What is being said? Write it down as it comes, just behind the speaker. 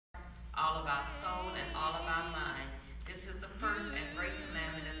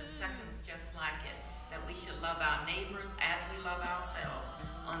we should love our neighbors as we love ourselves.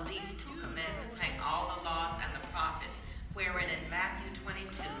 On these two commandments hang all the laws and the prophets, wherein in Matthew 22,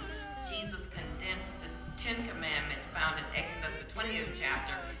 Jesus condensed the 10 commandments found in Exodus, the 20th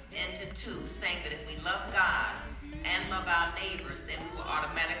chapter, into two, saying that if we love God and love our neighbors, then we will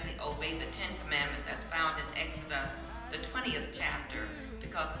automatically obey the 10 commandments as found in Exodus, the 20th chapter,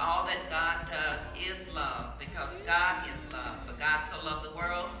 because all that God does is love, because God is love. For God so loved the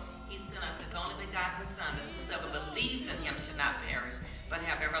world, he sent us his only begotten Son, that whosoever believes in him should not perish, but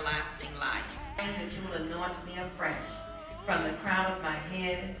have everlasting life. And that you will anoint me afresh, from the crown of my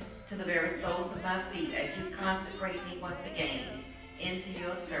head to the very soles of my feet, as you consecrate me once again into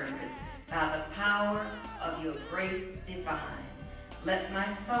your service, by the power of your grace divine. Let my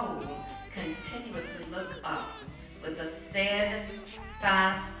soul continuously look up with a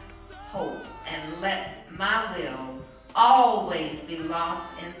steadfast hope, and let my will always be lost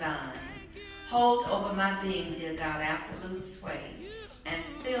in thine. Hold over my being, dear God, absolute sway, and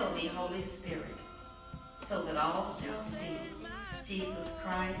fill me, Holy Spirit, so that all shall see Jesus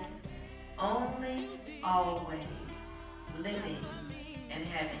Christ only, always, living and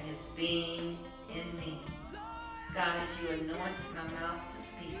having his being in me. God, as you anoint my mouth to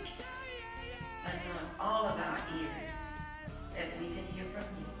speak, anoint all of our ears that we can hear from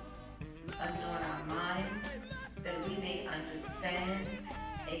you. Anoint our minds that we may understand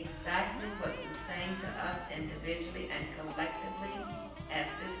exactly what you're saying to us individually and collectively as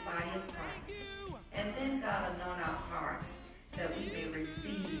this body of Christ. And then, God, anoint our hearts that we may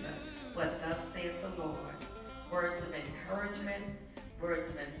receive what thus saith the Lord. Words of encouragement, words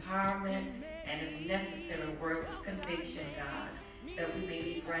of empowerment, and if necessary, words of conviction, God, that we may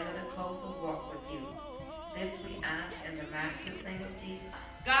be granted a closer walk with you. This we ask in the matchless name of Jesus.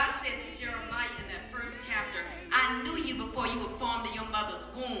 God said to Jeremiah in that first chapter, I knew you before you were formed in your mother's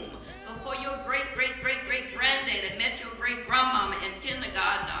womb, before your great-great-great-great-granddaddy met your great-grandmama in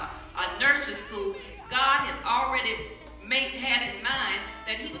kindergarten or nursery school. God had already had in mind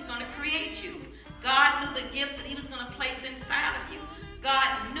that he was going to create you. God knew the gifts that he was going to place inside of you.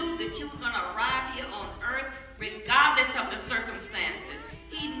 God knew that you were going to arrive here on earth regardless of the circumstances.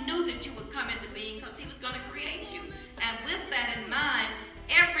 He knew that you would come into being because he was going to create you. And with that in mind,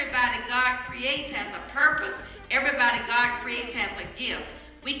 everybody God creates has a purpose. Everybody God creates has a gift.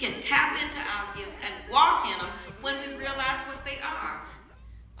 We can tap into our gifts and walk in them when we realize what they are.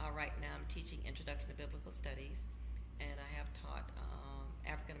 All right, now I'm teaching Introduction to Biblical Studies, and I have taught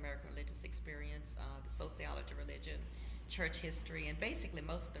African American religious experience, the sociology of religion, church history, and basically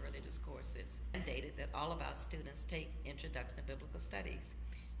most of the religious courses. Mandated that all of our students take Introduction to Biblical Studies.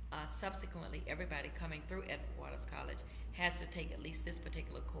 Subsequently, everybody coming through Edward Waters College has to take at least this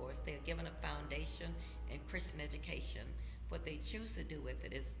particular course. They are given a foundation in Christian education. What they choose to do with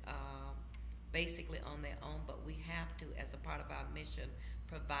it is basically on their own, but we have to, as a part of our mission,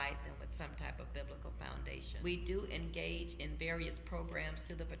 provide them with some type of biblical foundation. We do engage in various programs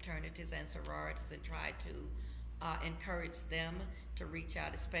through the fraternities and sororities and try to encourage them to reach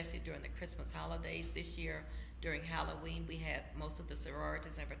out, especially during the Christmas holidays. This year, during Halloween, we had most of the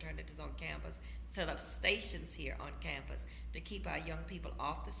sororities and fraternities on campus set up stations here on campus to keep our young people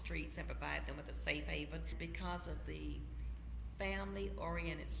off the streets and provide them with a safe haven. Because of the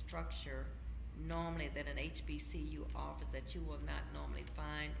family-oriented structure normally that an HBCU offers that you will not normally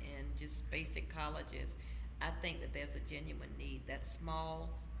find in just basic colleges, I think that there's a genuine need. That small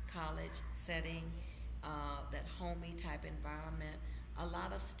college setting, that homey type environment, a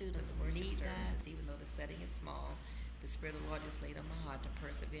lot of students need that, even though the setting is small. The Spirit of the Lord just laid on my heart to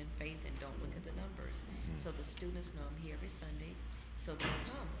persevere in faith and don't look at the numbers. So the students know I'm here every Sunday, so they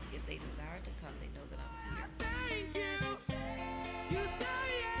come. If they desire to come, they know that I'm here.